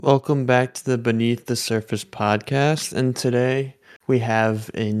Welcome back to the Beneath the Surface podcast. And today we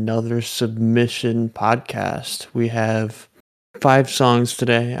have another submission podcast. We have 5 songs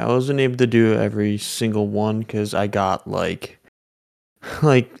today. I wasn't able to do every single one because I got like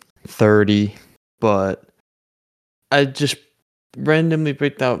 30, but I just randomly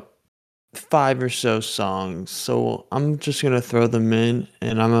picked out 5 or so songs. So I'm just going to throw them in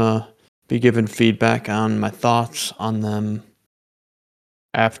and I'm going to be giving feedback on my thoughts on them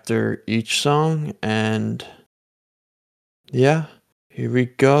after each song. And yeah, here we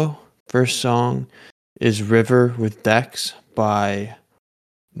go. First song is River with Dex by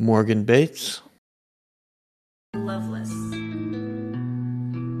Morgan Bates. Loveless.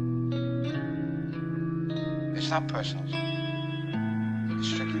 It's not personal. It's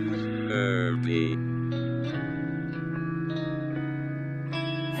strictly with Herbie.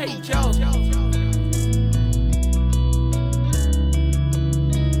 Hey, Joe.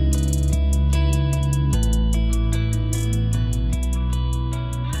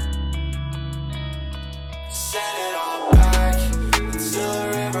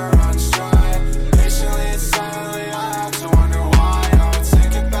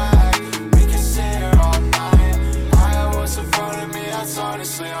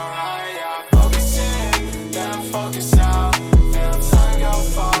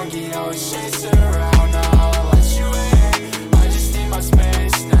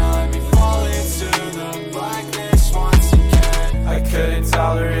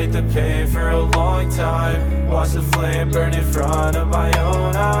 Tolerate the pain for a long time. Watch the flame burn in front of my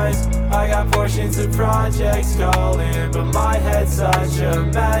own eyes. I got portions of projects calling, but my head's such a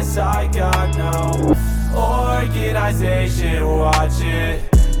mess. I got no organization. Watch it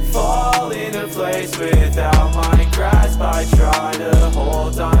fall into place without my grasp. I try to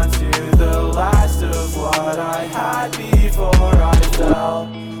hold on to the last of what I had before I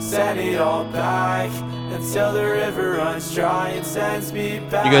fell. Send it all back until the river runs dry and sends me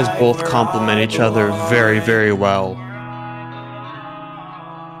back. You guys both complement each other very, very well.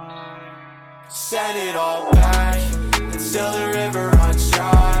 Send it all back until the river runs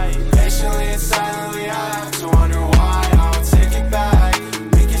dry. Patiently and silently I have to wonder why. I'll take it back.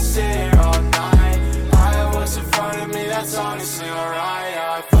 We can sit here all night. I have what's in front of me, that's honestly alright.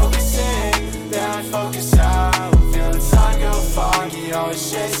 I focus in, then I focus out. Feel the time go foggy,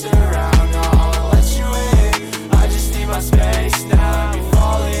 always chasing around. My space now, we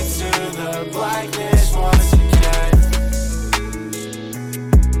fall into the blackness once again.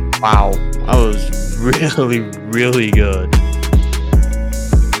 Wow, that was really, really good.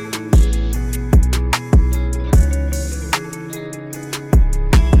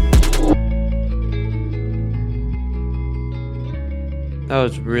 That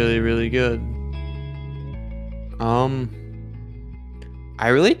was really, really good. I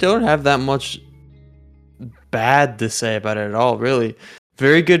really don't have that much bad to say about it at all, really.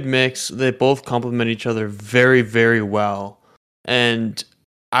 Very good mix. They both complement each other very, very well. And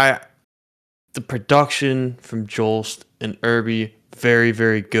the production from Jolst and Irby, very,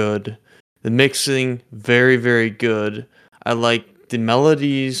 very good. The mixing, very, very good. I like the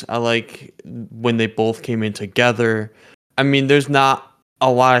melodies. I like when they both came in together. I mean, there's not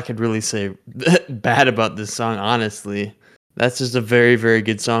a lot I could really say bad about this song, honestly. That's just a very, very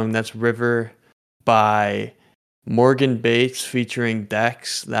good song. That's River by Morgan Bates featuring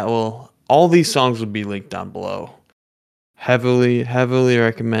Dex. All these songs will be linked down below. Heavily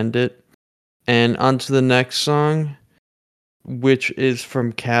recommend it. And on to the next song, which is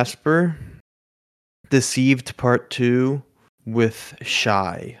from Casper, Deceived Part 2 with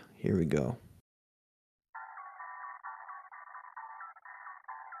Shy. Here we go.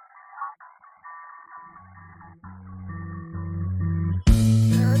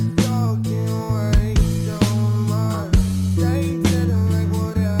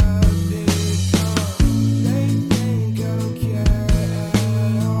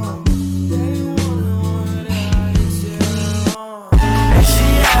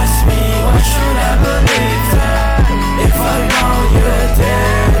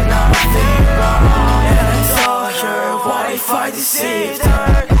 Deceived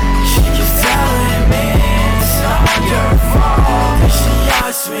her. She keeps telling me it's not your fault. And she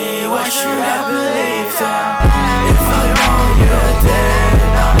asked me why should I believe her if I know you did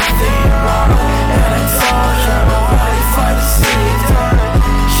nothing wrong. And I told her, what if I deceived her?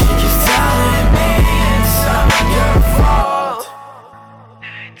 She keeps telling me it's not your fault.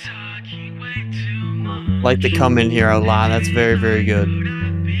 Like to come in here a lot. That's very, very good.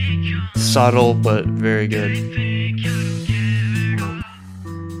 Subtle, but very good.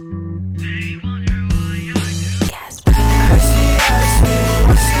 She asked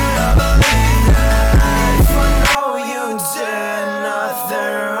me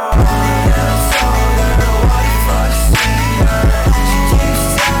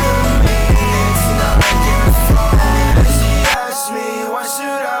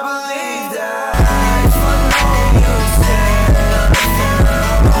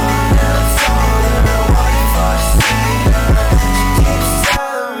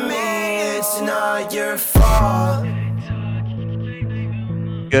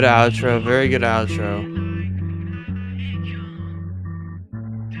Good outro, very good outro.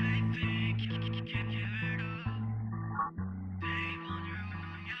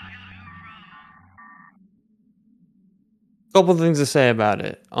 Couple things to say about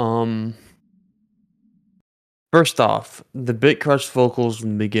it. First off, the Bit Crush vocals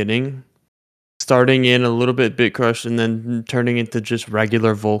in the beginning, starting in a little bit Bit Crush and then turning into just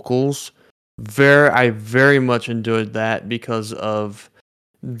regular vocals. I very much enjoyed that because of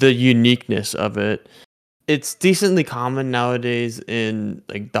the uniqueness of it. It's decently common nowadays in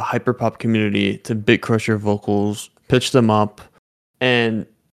like the hyperpop community to Bit Crush your vocals, pitch them up, and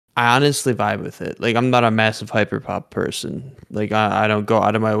I honestly vibe with it. Like I'm not a massive hyperpop person. Like I don't go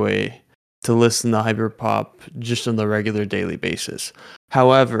out of my way to listen to hyperpop just on the regular daily basis.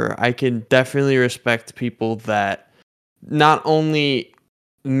 However, I can definitely respect people that not only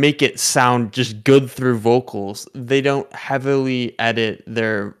make it sound just good through vocals, they don't heavily edit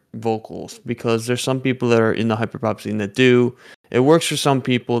their vocals because there's some people that are in the hyperpop scene that do. It works for some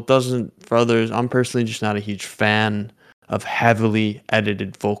people, it doesn't for others. I'm personally just not a huge fan of heavily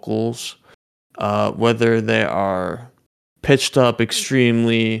edited vocals, whether they are pitched up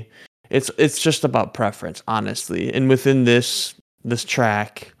extremely. It's just about preference, honestly. And within this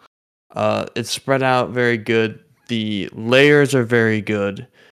track, it's spread out very good. The layers are very good,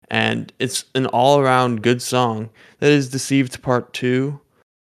 and it's an all-around good song. That is Deceived Part 2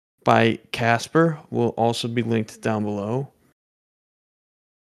 by Casper. Will also be linked down below.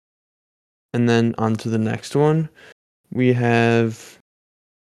 And then on to the next one. We have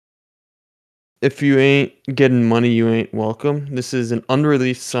If You Ain't Getting Money, You Ain't Welcome. This is an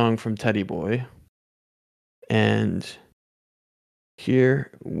unreleased song from Teddy Boy. And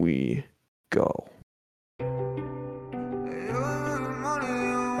here we go.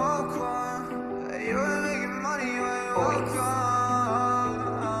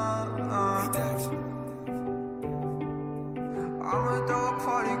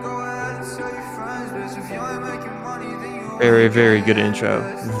 Very, very good intro.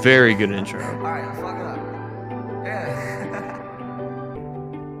 Very good intro.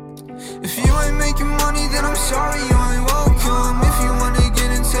 If you ain't making money, then I'm sorry, you ain't welcome. If you wanna get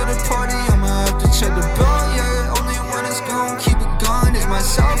into the party, I'ma have to check the bill, yeah. Only one that's gon' keep it going is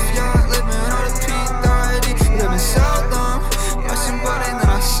myself, yeah. Living on a P30, living seldom. Bustin' butt and then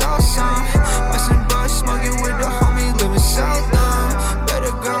I sell some. Bustin' butt, smoking with the homie, living seldom.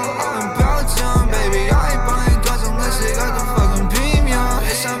 Better go out in Belgium, baby. I ain't buying guns unless they got the fucking beam, yeah.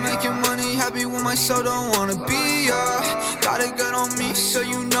 Yes, I'm making money, happy with myself, don't wanna be, yeah. Got it good on me, so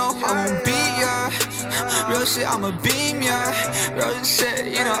you know I won't be, yeah. Real shit, I'm a beam, yeah. Real shit,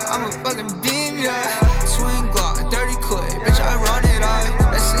 you know I'm a fucking beam, yeah. Swing Glock, dirty clip, bitch, I run it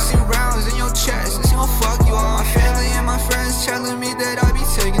up. That's 60 rounds in your chest, it's gon' fuck you up. My family and my friends telling me that I be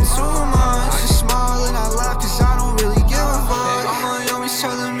taking too much. I just smile and I laugh cause I don't really give a fuck. All my homies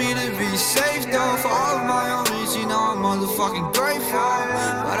telling me to be safe though. For all of my homies, you know I'm motherfucking grateful.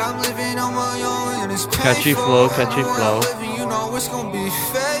 But I'm living on my own and it's painful. Catchy flow, catchy flow. You know it's gonna be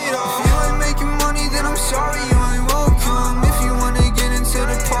fatal. If you ain't making money, then I'm sorry, you ain't welcome. If you wanna get into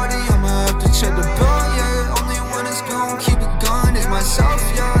the party, I'ma have to check the bill, yeah. Only one that's gon' keep it going is myself,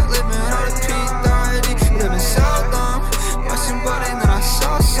 yeah. Living on a P30, living seldom. Bustin' butt and then I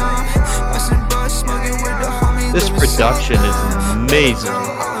sell some. Bustin' butt, smoking with the homie. This production is amazing.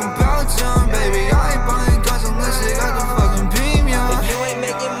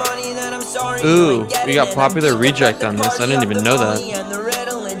 Ooh, we got Popular Reject on this. I didn't even know that.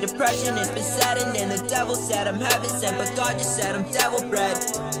 Depression is besetting and the devil said I'm heaven sent, but God just said I'm devil bred.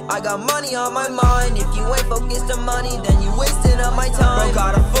 I got money on my mind. If you ain't focused on money, then you wasting up my time. Bro,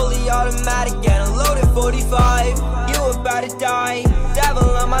 got a fully automatic and a loaded 45. You about to die, devil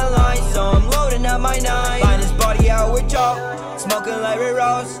on my line, so I'm loading up my knife. Find his body out with chalk, smoking like Ray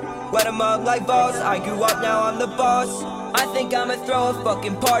Ross, wet him up like balls. I grew up, now I'm the boss. I think I'ma throw a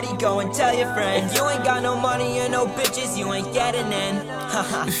fucking party, go and tell your friends. If you ain't got no money and no bitches, you ain't getting in.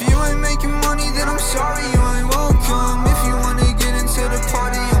 If you ain't making money, then I'm sorry, you ain't welcome. If you wanna get into the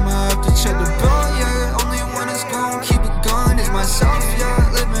party, I'ma have to check the bill, yeah. Only one that's gon' keep it going is myself,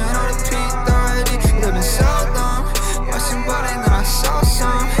 yeah. Living on a P30, living seldom. Bustin' butt and then I sell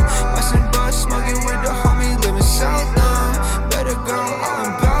some. Bustin' butt, smoking with the homie, living seldom. Better go out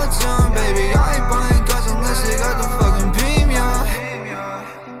in Belgium, baby. I ain't buying guns unless they got the fucking beam, yeah.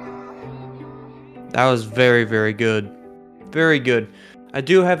 That was very, very good. Very good. I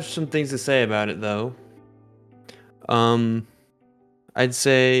do have some things to say about it though. I'd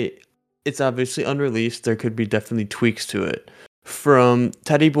say it's obviously unreleased. There could be definitely tweaks to it. From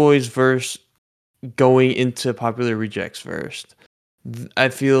Teddy Boy's verse going into Popular Reject's verse, I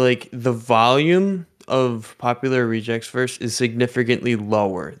feel like the volume of Popular Rejects verse is significantly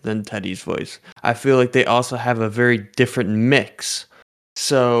lower than Teddy's voice. I feel like they also have a very different mix.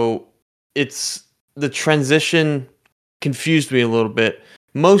 So it's the transition confused me a little bit,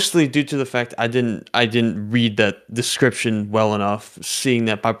 mostly due to the fact I didn't read that description well enough, seeing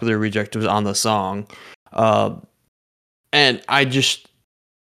that Popular Reject was on the song. Uh, and I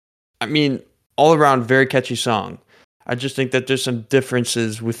mean, all around very catchy song. I just think that there's some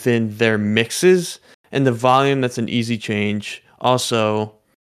differences within their mixes and the volume. That's an easy change. Also,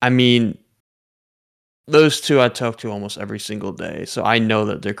 I mean, those two I talk to almost every single day, so I know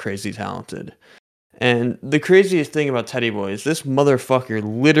that they're crazy talented. And the craziest thing about Teddy Boy is this motherfucker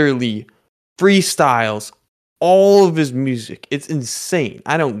literally freestyles all of his music. It's insane.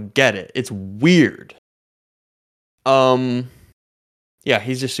 I don't get it. It's weird. Um, yeah,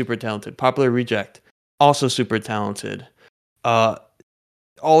 he's just super talented. Popular Reject, also super talented. Uh,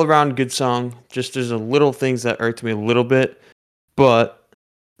 all around good song. Just there's a little things that irked me a little bit, but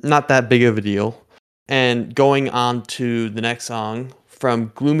not that big of a deal. And going on to the next song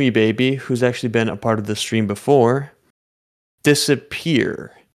from Gloomy Baby, who's actually been a part of the stream before,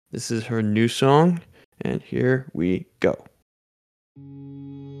 Disappear. This is her new song, and here we go. Do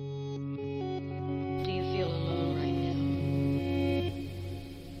you feel alone right now?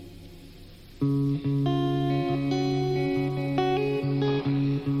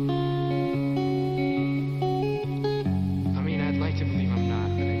 I mean, I'd like to believe I'm not,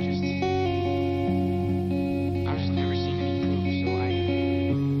 but I've just never seen any proof, so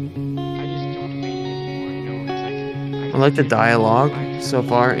I just don't feel it anymore, you know? It's like I like the dialogue so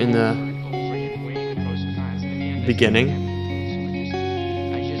far in the over and weighing the pros and cons, and in the end, beginning. so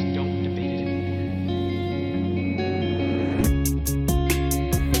I just don't debate it anymore.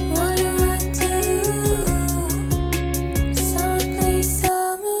 What do I do? Someone please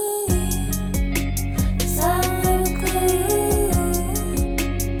tell me, 'cause I don't have a clue.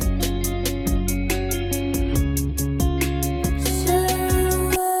 Should I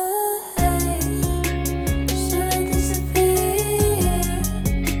run away? Should I disappear?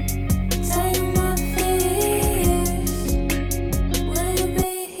 Tell you my fears. Will you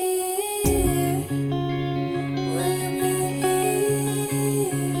be here? Will you be here?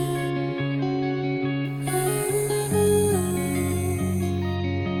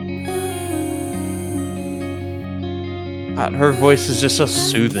 Her voice is just so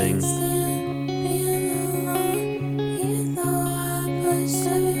soothing. Being alone, even though I pushed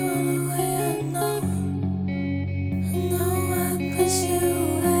everyone away, I know I pushed you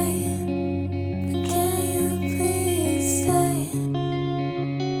away, but can you please stay?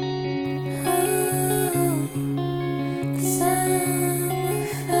 Oh, 'cause I'm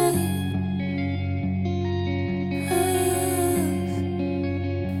afraid of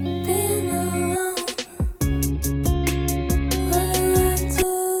being alone. What do I do?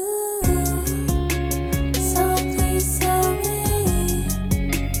 Someone please tell me,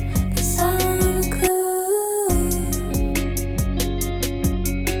 'cause I don't have a clue.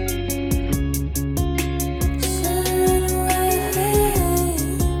 Should I run away?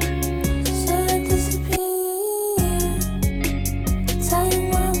 Should I disappear? Tell you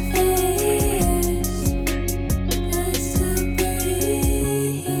my fears. Will you still be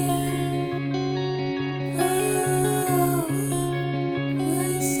here? Oh, will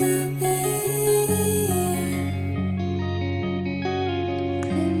you still be here?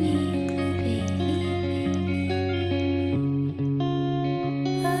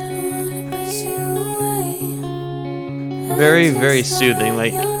 I don't wanna push you away. Very, very soothing.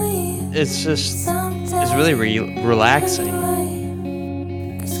 Like, it's just, it's really relaxing.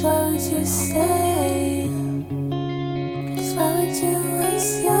 'Cause why would you stay? 'Cause why would you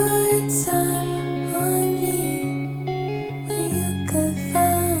waste your time on me when you could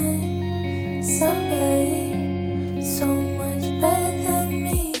find somebody so much better than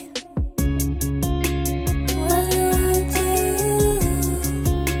me? What do I do?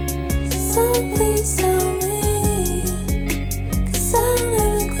 Someone please tell me, 'cause I don't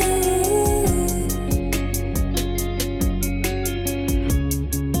have a clue.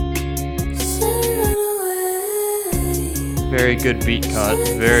 Should I run away? Very good beat cut.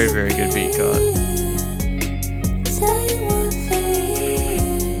 Very, very good beat cut. Tell you my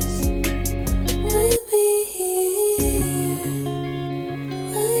fears. Will you be here?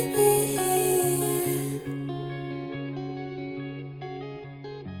 Will you be here?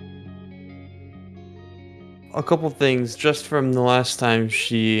 A couple things just from the last time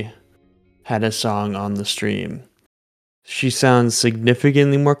she had a song on the stream. She sounds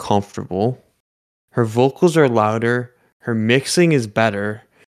significantly more comfortable. Her vocals are louder. Her mixing is better.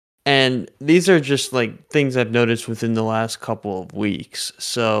 And these are just like things I've noticed within the last couple of weeks.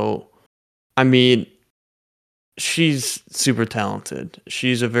 So, I mean, she's super talented.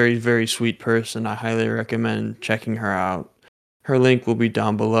 She's a very, very sweet person. I highly recommend checking her out. Her link will be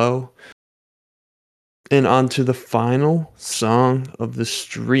down below. And on to the final song of the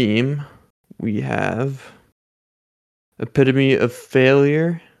stream, we have Epitome of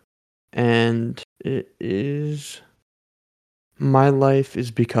Failure, and it is My Life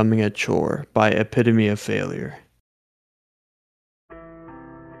is Becoming a Chore by Epitome of Failure.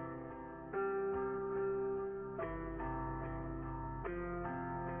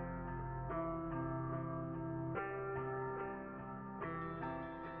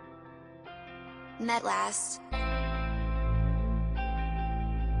 Met last.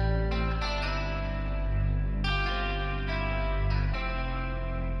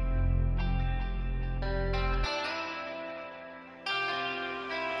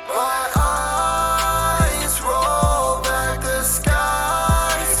 My eyes roll back, the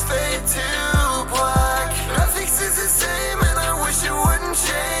skies fade to black. Nothing stays the same, and I wish it wouldn't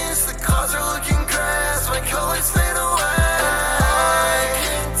change. The clouds are looking grass, my colors fade away. I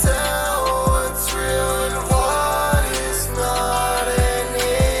can tell what's real and what is not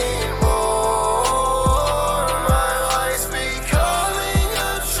anymore. My life's becoming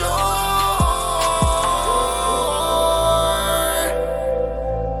a chore.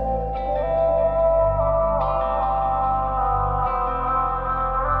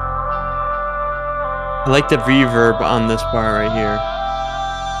 I like the reverb on this part right here.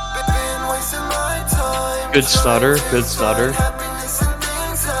 Been wasting my time. Good stutter, good stutter. Happiness and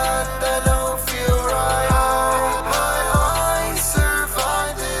things that don't feel right. How my eyes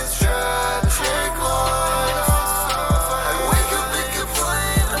survive this tragic life. I wake up and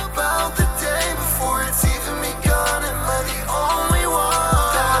complain about the day before it's even begun. Am I the only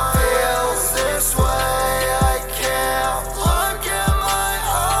one that feels this way? I can't look at my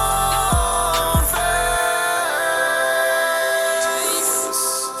own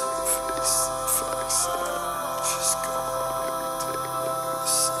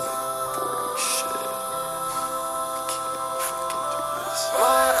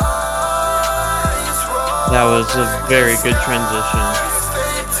That was a very good transition.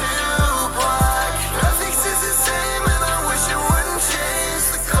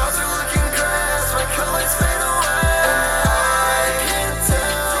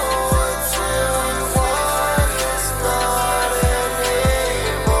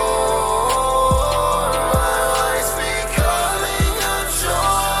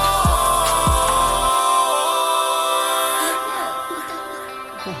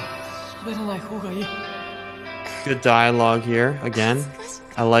 Good dialogue here again.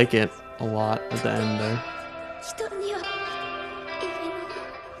 I like it a lot at the end there. 人には言えない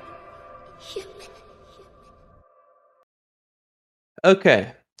夢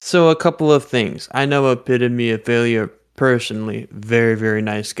Okay, so a couple of things. I know Epitome of Failure personally, very, very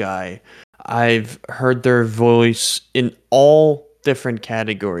nice guy. I've heard their voice in all different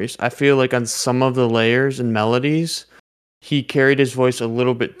categories. I feel like on some of the layers and melodies, he carried his voice a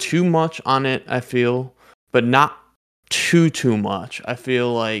little bit too much on it, I feel, but not too much. I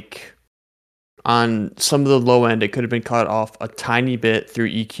feel like on some of the low end, it could have been cut off a tiny bit through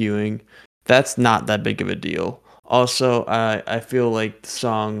EQing. That's not that big of a deal. Also, I feel like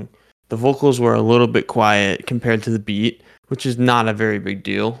the vocals were a little bit quiet compared to the beat, which is not a very big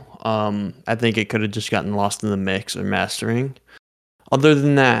deal. I think it could have just gotten lost in the mix or mastering. Other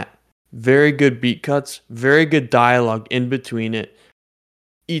than that, very good beat cuts, very good dialogue in between it.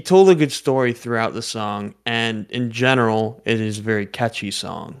 He told a good story throughout the song, and in general, it is a very catchy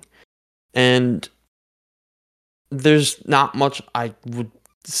song. And there's not much I would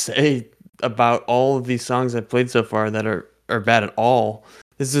say about all of these songs I've played so far that are bad at all.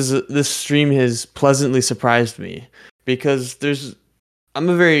 This stream has pleasantly surprised me because I'm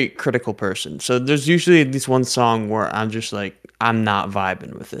a very critical person. So there's usually at least one song where I'm just like, I'm not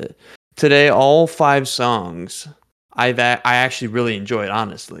vibing with it. Today, all 5 songs I actually really enjoyed,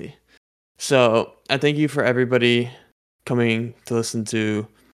 honestly. So I thank you for everybody coming to listen to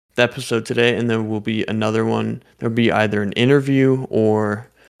the episode today, and there will be another one. There'll be either an interview or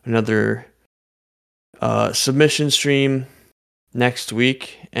another submission stream next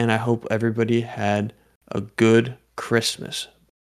week, and I hope everybody had a good Christmas.